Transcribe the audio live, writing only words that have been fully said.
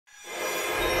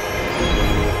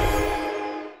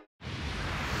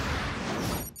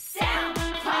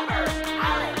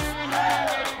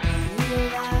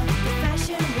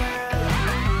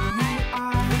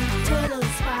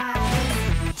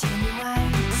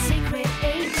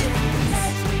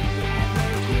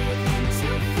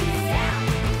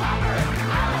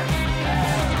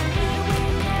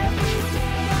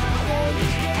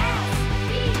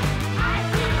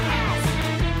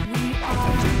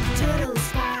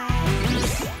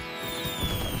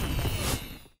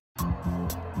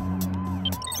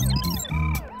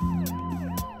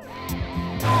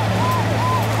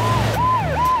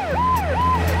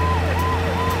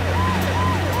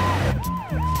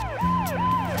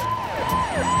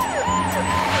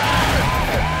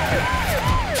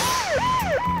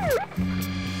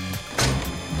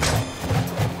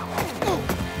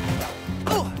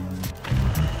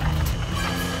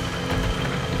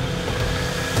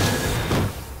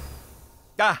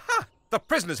Aha! The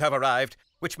prisoners have arrived,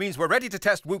 which means we're ready to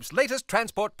test WOOHP's latest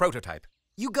transport prototype.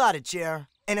 You got it, Chair.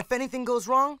 And if anything goes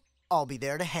wrong, I'll be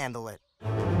there to handle it.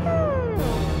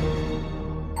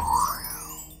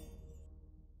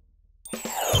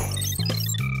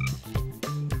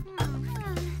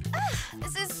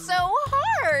 This is so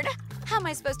hard. How am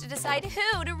I supposed to decide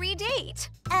who to redate?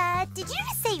 Did you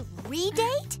just say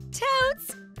redate?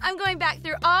 Totes! I'm going back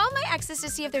through all my exes to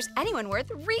see if there's anyone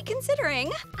worth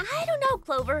reconsidering. I don't know,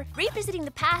 Clover. Revisiting the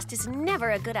past is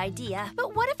never a good idea.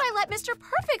 But what if I let Mr.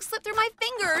 Perfect slip through my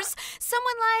fingers?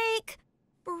 Someone like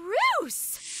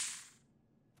Bruce.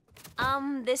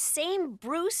 This same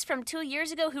Bruce from 2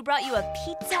 years ago who brought you a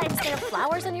pizza instead of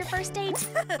flowers on your first date?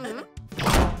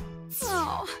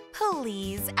 Oh,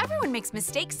 please. Everyone makes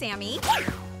mistakes, Sammy.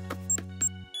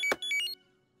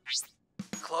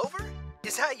 Clover?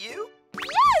 Is that you?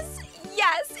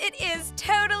 Yes, it is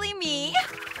totally me.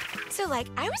 So,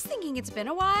 I was thinking it's been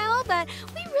a while, but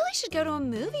we really should go to a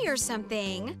movie or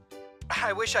something.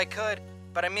 I wish I could,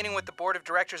 but I'm meeting with the board of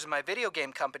directors of my video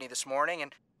game company this morning,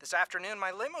 and this afternoon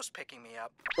my limo's picking me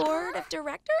up. Board of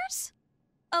directors?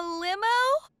 A limo?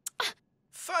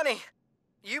 Funny.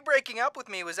 You breaking up with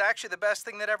me was actually the best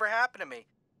thing that ever happened to me.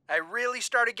 I really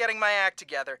started getting my act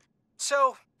together.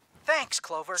 So, thanks,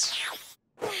 Clover.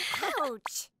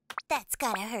 Ouch. That's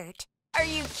gotta hurt. Are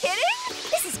you kidding?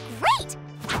 This is great!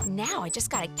 Now I just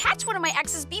gotta catch one of my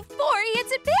exes before he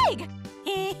hits it big.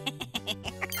 Incoming!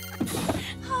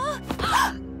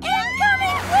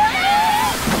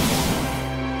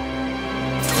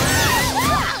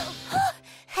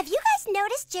 Have you guys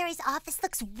noticed Jerry's office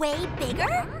looks way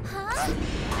bigger? Huh?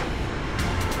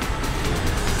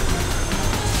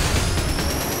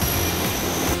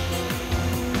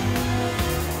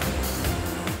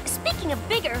 Speaking of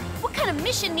bigger, what kind of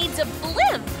mission needs a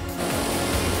blimp?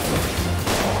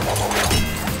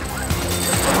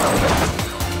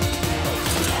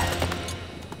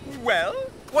 Well,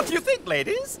 what do you think,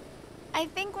 ladies? I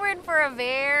think we're in for a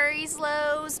very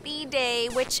slow speed day,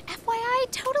 which, FYI,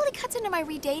 totally cuts into my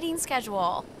redating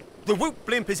schedule. The WOOHP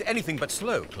Blimp is anything but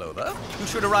slow, Clover. You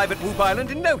should arrive at WOOHP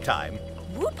Island in no time.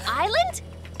 WOOHP Island?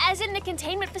 As in the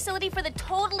containment facility for the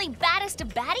totally baddest of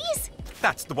baddies?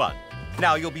 That's the one.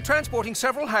 Now, you'll be transporting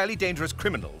several highly dangerous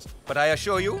criminals, but I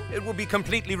assure you, it will be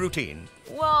completely routine.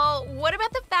 Well, what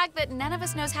about the fact that none of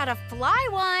us knows how to fly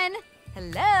one?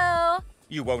 Hello?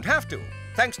 You won't have to.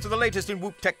 Thanks to the latest in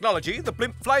WOOHP technology, the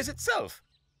blimp flies itself.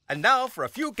 And now for a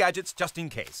few gadgets just in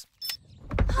case.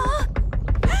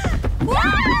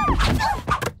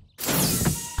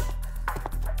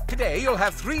 Today, you'll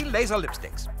have 3 laser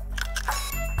lipsticks,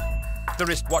 the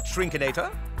wristwatch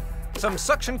shrinkinator, some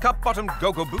suction cup-bottomed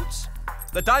go-go boots,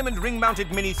 the diamond ring-mounted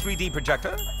mini 3D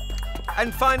projector,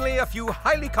 and finally, a few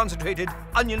highly concentrated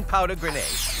onion powder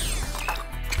grenades.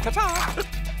 Ta-ta!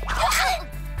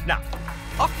 Now,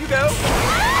 off you go!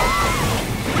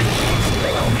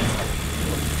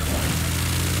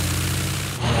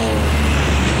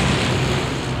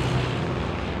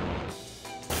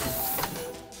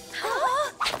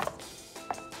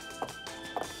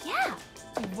 Yeah.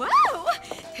 Whoa!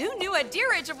 Who knew a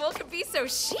dirigible could be so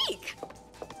chic?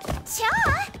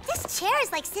 Cha! This chair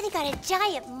is like sitting on a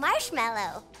giant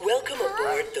marshmallow. Welcome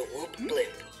aboard the WOOHP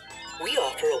Blimp. We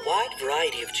offer a wide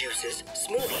variety of juices,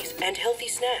 smoothies, and healthy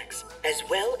snacks, as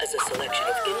well as a selection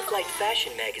of in-flight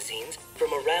fashion magazines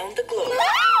from around the globe.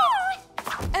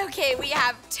 Okay, we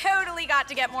have totally got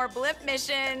to get more blimp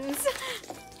missions.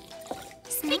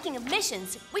 Speaking of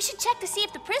missions, we should check to see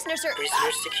if the prisoners are...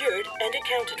 Prisoners secured and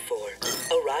accounted for.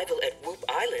 Arrival at WOOHP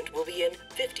Island will be in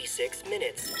 56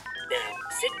 minutes. Now,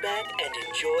 sit back and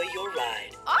enjoy your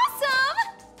ride. Awesome!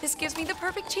 This gives me the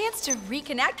perfect chance to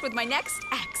reconnect with my next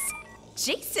ex,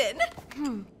 Jason.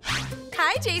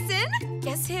 Hi, Jason.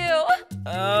 Guess who?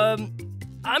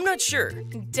 I'm not sure.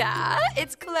 Duh,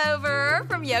 it's Clover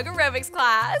from yoga aerobics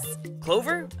class.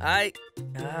 Clover? I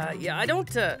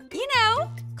don't, You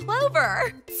know,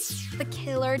 Clover. The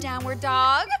killer downward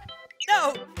dog.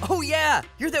 Oh yeah,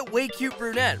 you're that way cute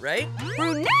brunette, right?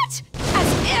 Brunette? As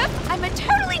if I'm a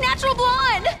totally natural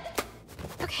blonde.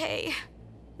 Okay,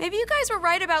 maybe you guys were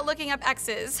right about looking up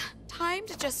exes. Time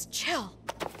to just chill.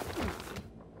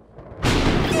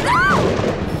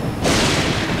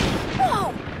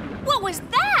 Whoa! What was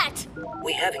that?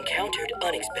 We have encountered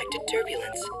unexpected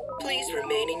turbulence. Please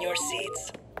remain in your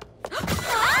seats.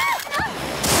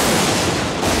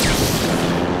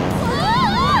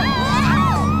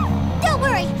 Don't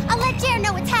worry, I'll let Jerry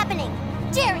know what's happening.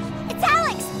 Jerry, it's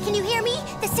Alex. Can you hear me?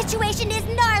 The situation is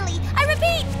gnarly. I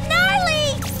repeat,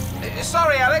 gnarly!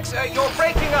 Sorry, Alex, you're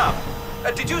breaking up.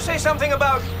 Did you say something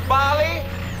about Bali?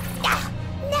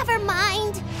 Never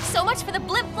mind. So much for the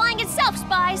blimp flying itself,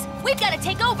 Spies. We've got to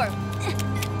take over.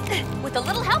 With a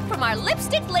little help from our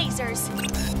lipstick lasers.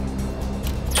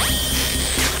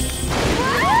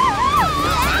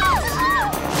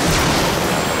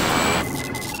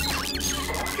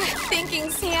 Good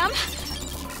thinking, Sam.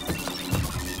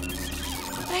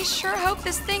 But I sure hope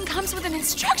this thing comes with an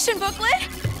instruction booklet.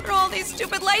 What do all these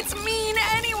stupid lights mean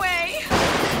anyway?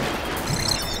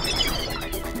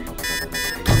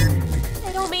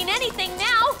 They don't mean anything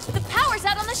now. The power's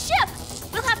out on the ship.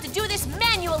 We'll have to do this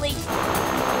manually.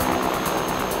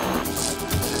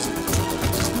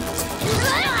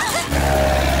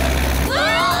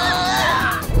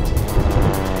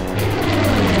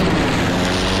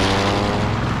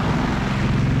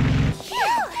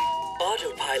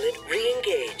 Autopilot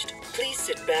re-engaged. Please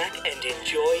sit back and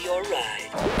enjoy your ride.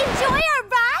 Enjoy our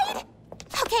ride?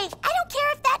 Okay, I don't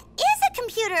care if that is a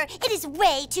computer. It is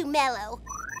way too mellow.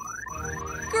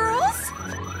 Girls,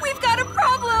 we've got a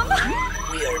problem.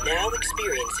 We are now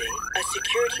experiencing a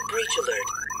security breach alert.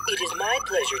 It is my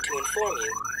pleasure to inform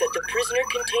you that the prisoner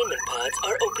containment pods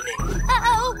are opening.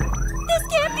 Uh-oh! This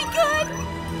can't be good!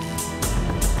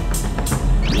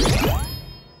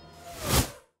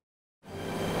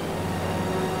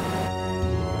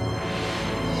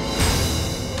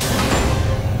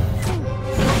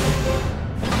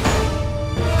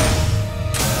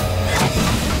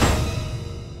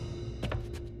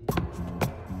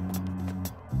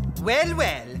 Well,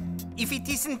 well, if it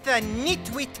isn't the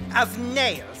nitwit of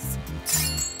nails.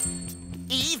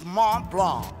 Yves Mont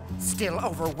Blanc, still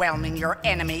overwhelming your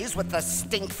enemies with the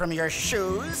stink from your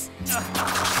shoes?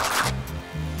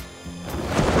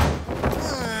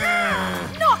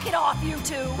 Knock it off, you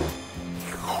two!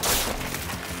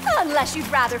 Unless you'd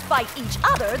rather fight each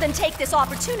other than take this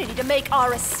opportunity to make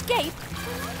our escape.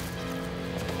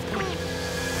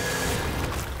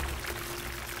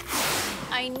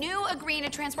 I knew agreeing to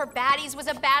transport baddies was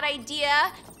a bad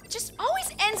idea. It just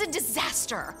always ends in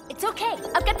disaster. It's okay.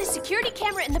 I've got the security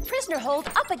camera in the prisoner hold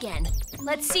up again.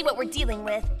 Let's see what we're dealing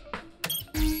with.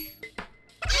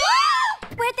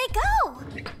 Where'd they go?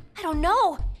 I don't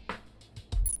know.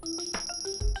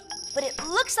 But it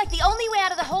looks like the only way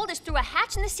out of the hold is through a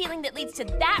hatch in the ceiling that leads to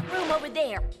that room over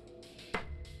there.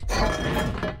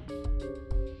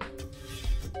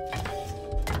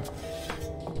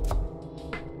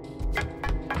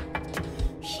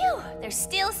 Phew, they're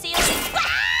still sealed.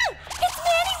 Wow! It's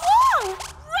Manny Wong!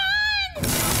 Run!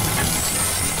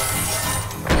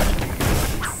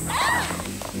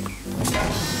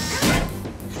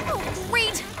 Oh,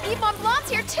 great! Yves Mont Blanc's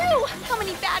here too! How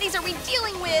many baddies are we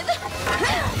dealing with?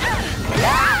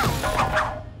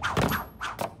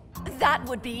 That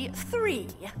would be 3.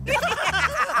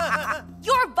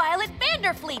 You're Violet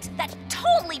Vanderfleet, that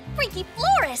totally freaky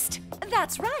florist!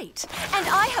 That's right. And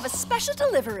I have a special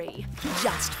delivery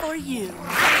just for you.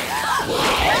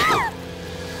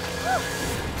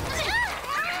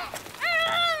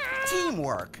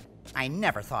 Teamwork. I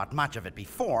never thought much of it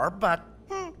before, but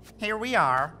here we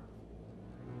are.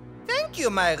 Thank you,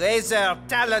 my razor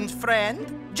talent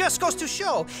friend. Just goes to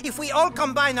show, if we all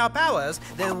combine our powers,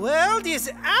 the world is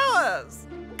ours.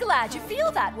 Glad you feel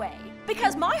that way.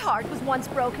 Because my heart was once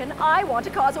broken, I want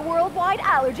to cause a worldwide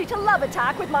allergy to love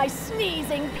attack with my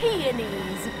sneezing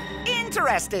peonies.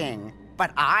 Interesting.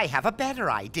 But I have a better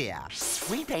idea.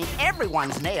 We paint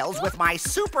everyone's nails with my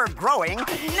super growing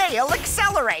Nail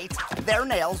Accelerate. Their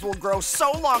nails will grow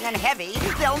so long and heavy,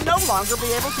 they'll no longer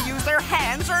be able to use their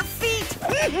hands or feet.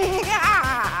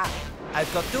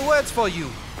 I've got 2 words for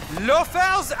you.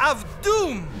 Loafers of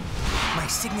Doom. My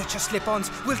signature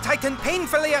slip-ons will tighten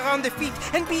painfully around the feet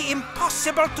and be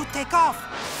impossible to take off,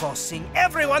 forcing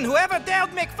everyone who ever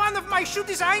dared make fun of my shoe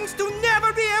designs to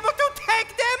never be able to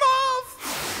take them off!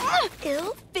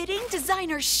 Ill-fitting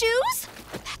designer shoes?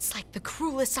 That's like the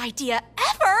cruelest idea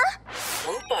ever!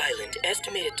 WOOHP Island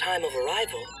estimated time of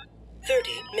arrival,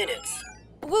 30 minutes.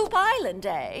 WOOHP Island,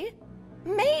 eh?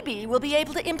 Maybe we'll be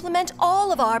able to implement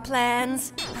all of our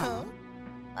plans.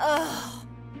 Oh,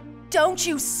 don't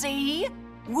you see?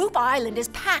 WOOHP Island is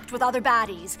packed with other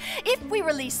baddies. If we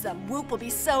release them, WOOHP will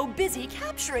be so busy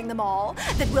capturing them all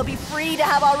that we'll be free to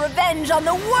have our revenge on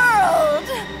the world!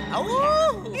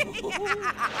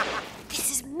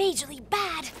 This is majorly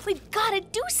bad. We've got to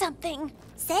do something.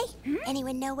 Say,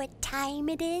 anyone know what time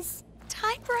it is?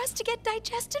 Time for us to get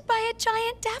digested by a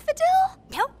giant daffodil?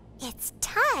 Nope, it's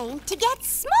time to get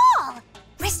small.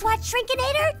 Wristwatch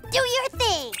Shrinkinator, do your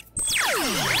thing.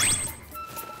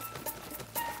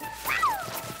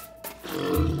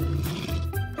 Ooh,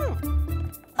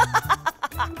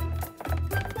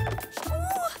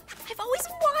 I've always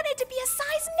wanted to be a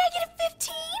size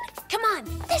 -15. Come on,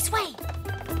 this way.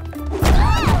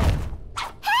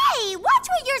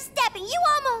 coming. You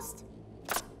almost...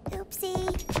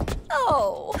 Oopsie.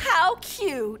 Oh, how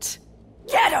cute.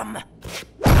 Get him!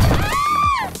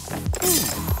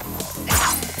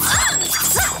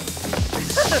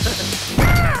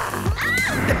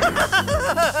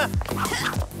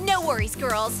 No worries,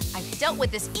 girls. I've dealt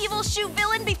with this evil shoe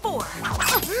villain before.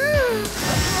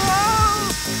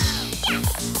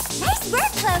 Nice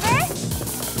work, Clover.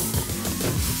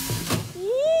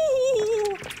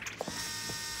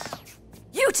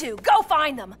 You two, go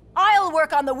find them. I'll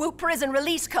work on the WOOHP prison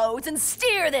release codes and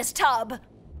steer this tub.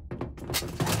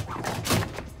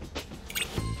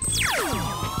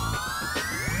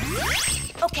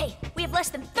 Okay, we have less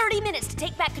than 30 minutes to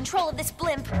take back control of this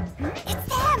blimp. It's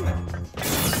them!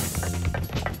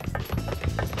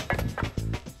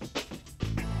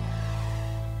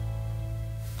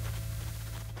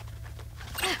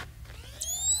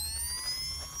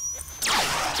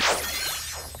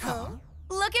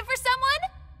 Looking for someone?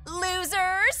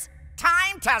 Losers!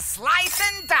 Time to slice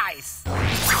and dice.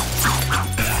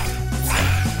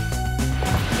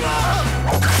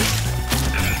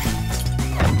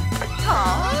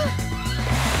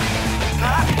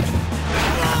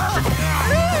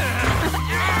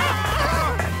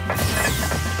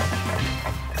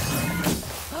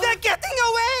 They're getting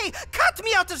away! Cut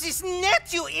me out of this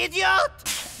net, you idiot!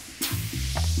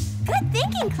 Good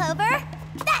thinking, Clover.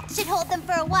 That should hold them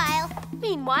for a while.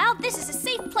 Meanwhile, this is a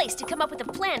safe place to come up with a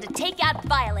plan to take out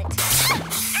Violet.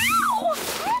 Ow!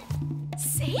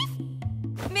 Safe?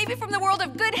 Maybe from the world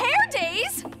of good hair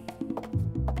days?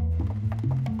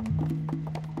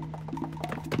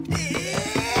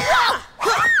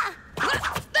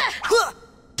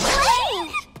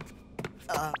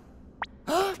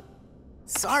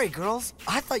 Sorry, girls.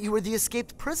 I thought you were the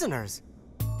escaped prisoners.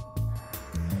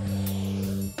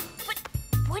 But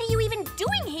what are you even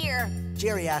doing here?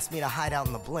 Jerry asked me to hide out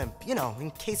in the blimp, you know, in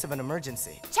case of an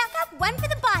emergency. Chalk up one for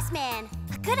the boss man.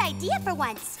 A good idea for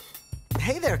once.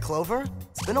 Hey there, Clover.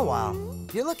 It's been a while.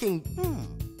 You're looking,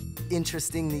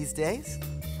 interesting these days.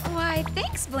 Why,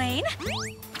 thanks, Blaine.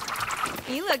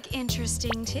 You look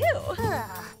interesting, too.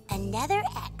 Ugh, another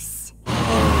X.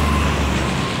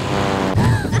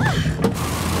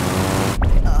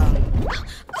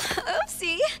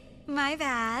 Oopsie. My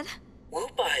bad.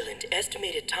 WOOHP Island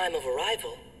estimated time of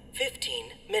arrival,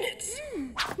 15 minutes.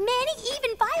 Manny, Eve,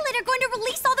 and Violet are going to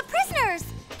release all the prisoners.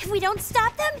 If we don't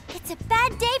stop them, it's a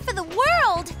bad day for the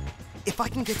world. If I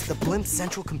can get to the blimp's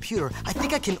central computer, I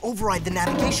think I can override the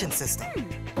navigation system.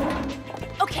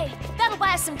 Okay, that'll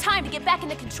buy us some time to get back in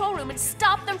the control room and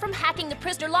stop them from hacking the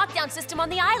prisoner lockdown system on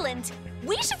the island.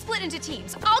 We should split into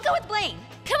teams. I'll go with Blaine.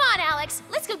 Come on, Alex.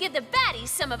 Let's go give the baddies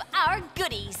some of our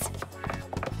goodies.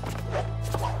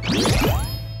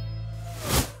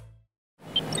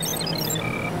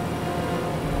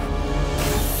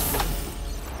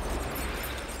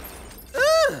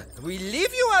 We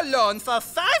leave you alone for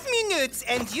 5 minutes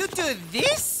and you do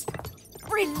this?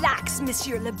 Relax,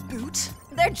 Monsieur Le Boot.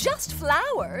 They're just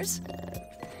flowers.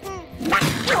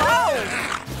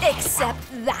 Whoa! Except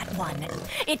that one.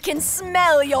 It can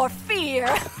smell your fear.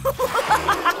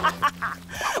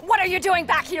 What are you doing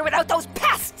back here without those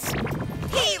pests?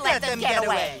 He let them get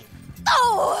away.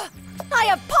 Oh! I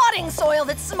have potting soil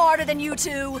that's smarter than you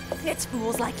two. It's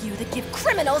fools like you that give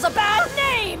criminals a bad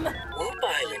name. WOOHP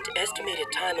Island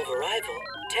estimated time of arrival,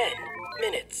 10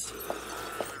 minutes.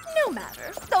 No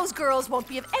matter. Those girls won't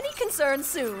be of any concern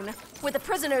soon. With the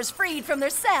prisoners freed from their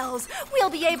cells, we'll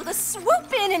be able to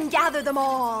swoop in and gather them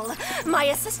all. My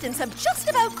assistants have just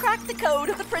about cracked the code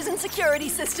of the prison security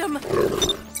system.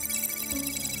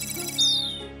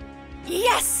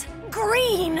 Yes!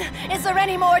 Green! Is there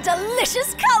any more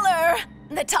delicious color?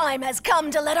 The time has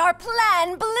come to let our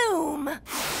plan bloom.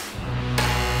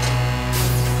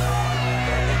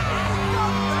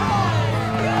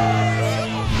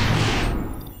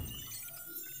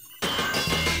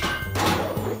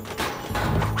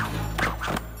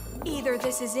 Either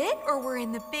this is it, or we're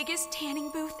in the biggest tanning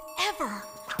booth ever.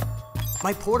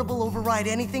 My portable override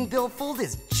anything billfold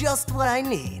is just what I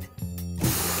need.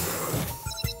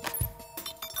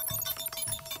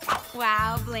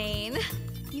 Wow, Blaine.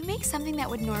 You make something that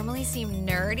would normally seem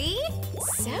nerdy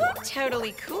so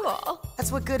totally cool.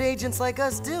 That's what good agents like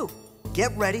us do.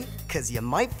 Get ready, because you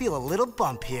might feel a little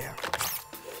bump here.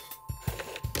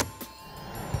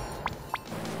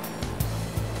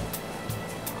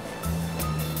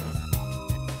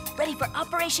 Ready for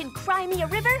Operation Cry Me a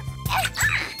River?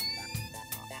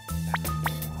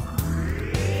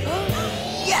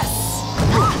 Yes!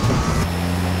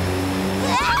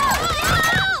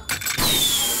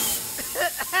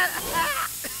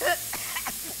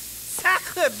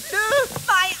 Sacre bleu!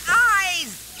 My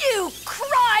eyes! You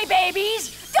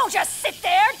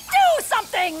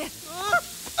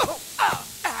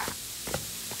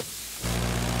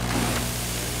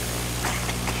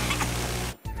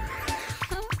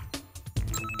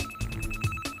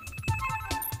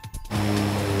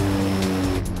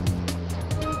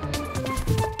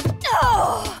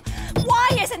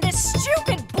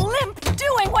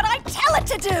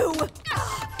to do!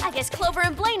 I guess Clover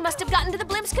and Blaine must have gotten to the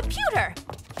Blimp's computer.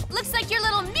 Looks like your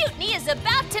little mutiny is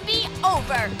about to be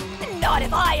over. Not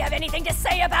if I have anything to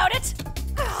say about it!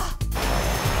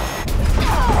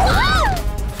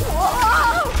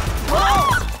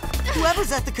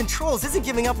 Whoever's at the controls isn't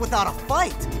giving up without a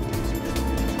fight.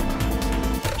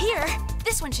 Here,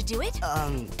 this one should do it.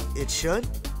 It should?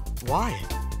 Why?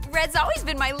 Red's always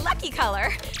been my lucky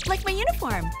color, like my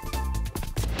uniform.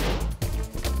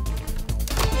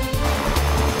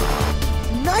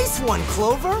 Nice one,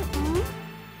 Clover!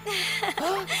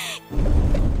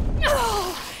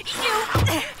 Oh,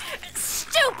 you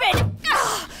stupid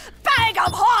bag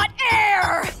of hot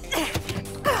air!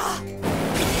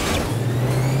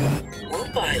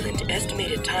 WOOHP Island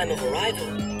estimated time of arrival,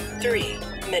 3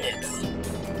 minutes.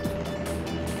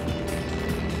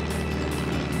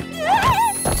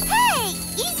 Hey!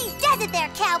 Easy does it there,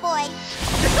 cowboy!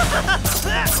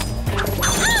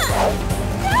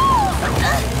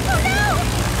 Oh no!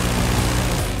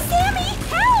 Sammy,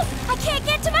 help! I can't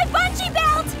get to my bungee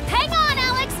belt! Hang on,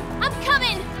 Alex! I'm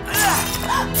coming!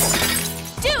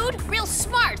 Dude, real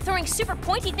smart, throwing super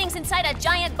pointy things inside a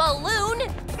giant balloon.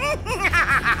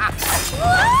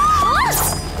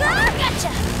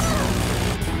 Gotcha!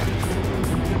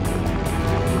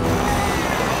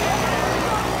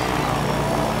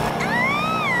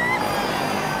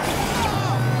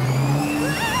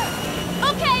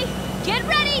 Okay, get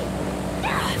ready!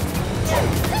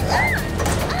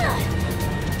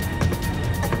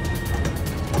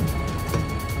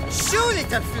 Shoo,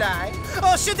 little fly!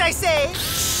 Or should I say,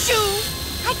 shoo!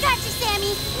 I got you,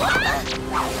 Sammy!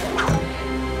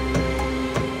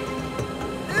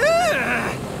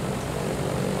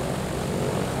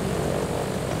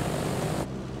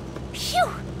 Phew!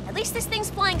 At least this thing's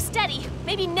flying steady.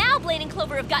 Maybe now Blaine and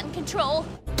Clover have gotten control.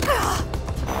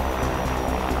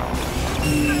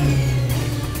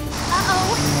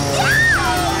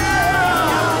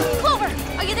 Clover,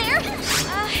 are you there?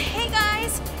 Hey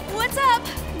guys, what's up?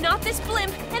 Not this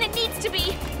blimp, and it needs to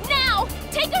be. Now!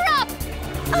 Take her up!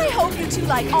 I hope you two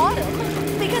like autumn,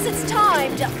 because it's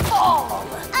time to fall.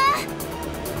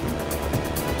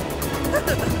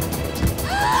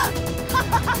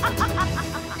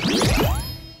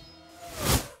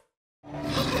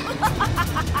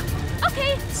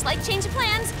 Okay, slight change of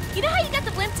plans. You know how you got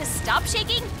the blimp to stop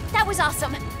shaking? That was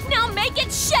awesome. Now make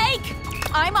it shake!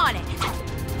 I'm on it.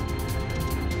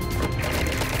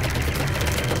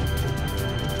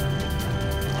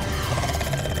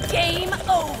 Game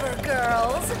over,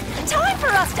 girls. Time for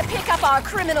us to pick up our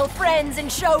criminal friends and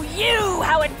show you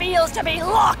how it feels to be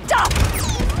locked up!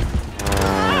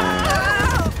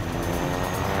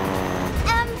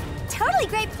 Totally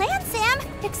great plan, Sam.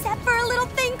 Except for a little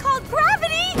thing called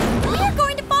gravity. We're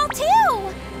going to fall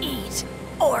too. Eat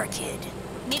orchid.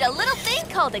 Need a little thing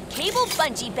called a cable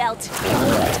bungee belt.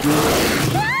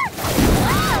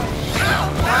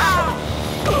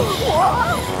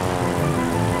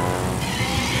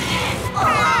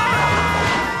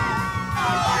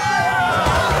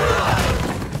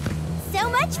 So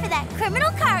much for that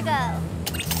criminal cargo.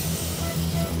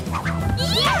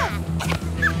 Yeah!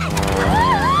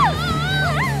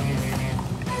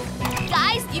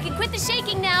 Guys, you can quit the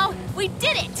shaking now. We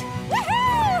did it!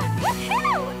 Woohoo!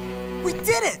 Woohoo! We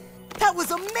did it! That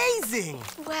was amazing!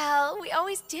 Well, we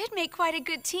always did make quite a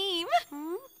good team.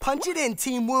 Punch it in,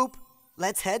 Team WOOHP.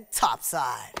 Let's head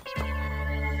topside.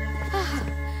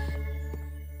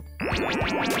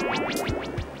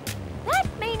 That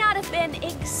may not have been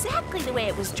exactly the way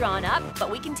it was drawn up, but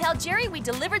we can tell Jerry we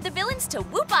delivered the villains to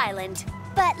WOOHP Island.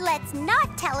 But let's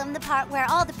not tell him the part where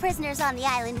all the prisoners on the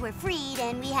island were freed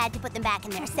and we had to put them back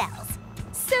in their cells.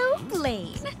 So,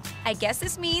 Blaine, I guess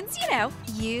this means, you know,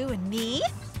 you and me,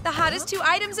 the hottest two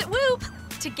items at WOOHP,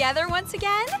 together once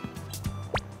again?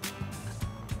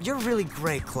 You're really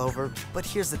great, Clover, but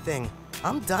here's the thing.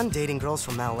 I'm done dating girls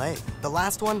from LA. The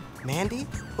last one, Mandy,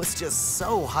 was just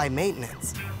so high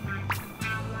maintenance.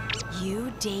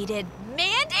 You dated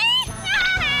Mandy?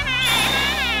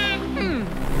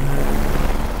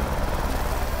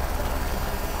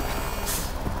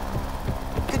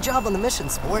 Good job on the mission,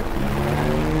 sport.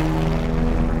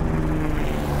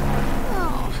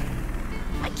 Oh,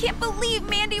 I can't believe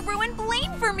Mandy ruined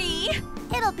Blaine for me.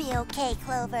 It'll be okay,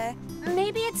 Clover.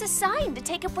 Maybe it's a sign to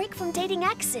take a break from dating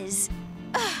exes.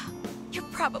 You're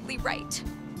probably right.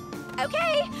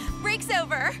 Okay, break's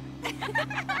over.